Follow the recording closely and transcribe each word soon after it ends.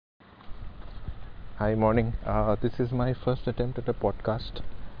Hi, morning. This is my first attempt at a podcast.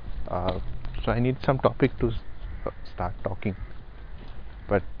 So I need some topic to start talking.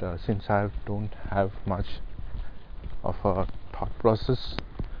 But since I don't have much of a thought process,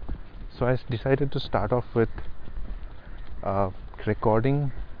 so I decided to start off with uh,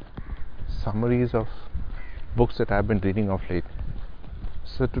 recording summaries of books that I've been reading of late.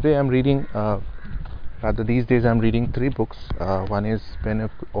 So today I'm reading, rather these days I'm reading three books. One is Ben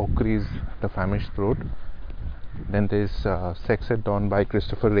Okri's The Famished Road. Then there's Sex at Dawn by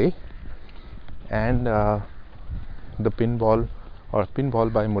Christopher Ray, and the Pinball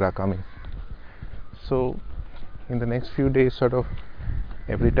by Murakami. So in the next few days, sort of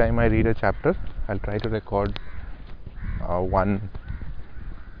every time I read a chapter, I'll try to record one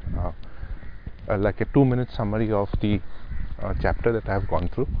like a 2-minute summary of the chapter that I've gone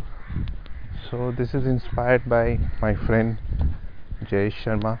through. So this is inspired by my friend Jayesh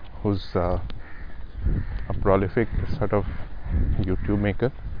Sharma, who's a prolific sort of YouTube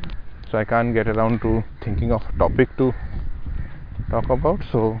maker. So I can't get around to thinking of a topic to talk about,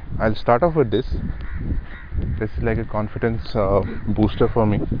 so I'll start off with this. This is like a confidence booster for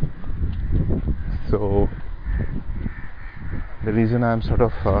me. So the reason I'm sort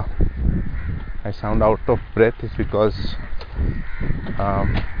of I sound out of breath is because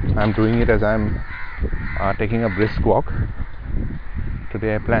I'm doing it as I'm taking a brisk walk.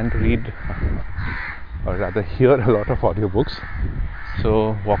 Today I plan to read or rather hear a lot of audiobooks,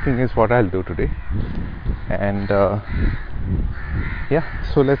 so walking is what I'll do today. And yeah,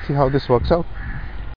 so let's see how this works out.